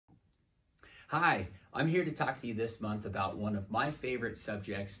Hi, I'm here to talk to you this month about one of my favorite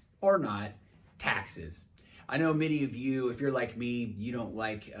subjects, or not, taxes. I know many of you, if you're like me, you don't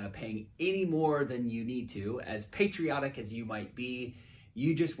like paying any more than you need to. As patriotic as you might be,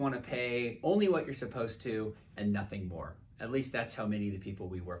 you just want to pay only what you're supposed to and nothing more. At least that's how many of the people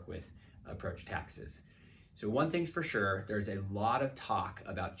we work with approach taxes. So one thing's for sure, there's a lot of talk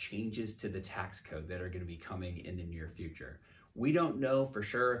about changes to the tax code that are going to be coming in the near future. We don't know for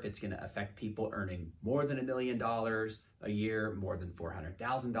sure if it's going to affect people earning more than $1 million a year, more than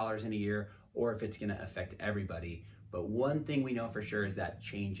 $400,000 in a year, or if it's going to affect everybody. But one thing we know for sure is that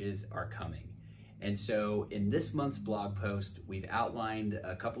changes are coming. And so in this month's blog post, we've outlined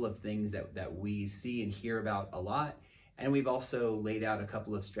a couple of things that we see and hear about a lot. And we've also laid out a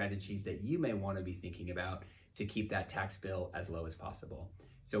couple of strategies that you may want to be thinking about to keep that tax bill as low as possible.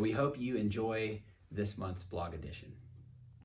 So we hope you enjoy this month's blog edition.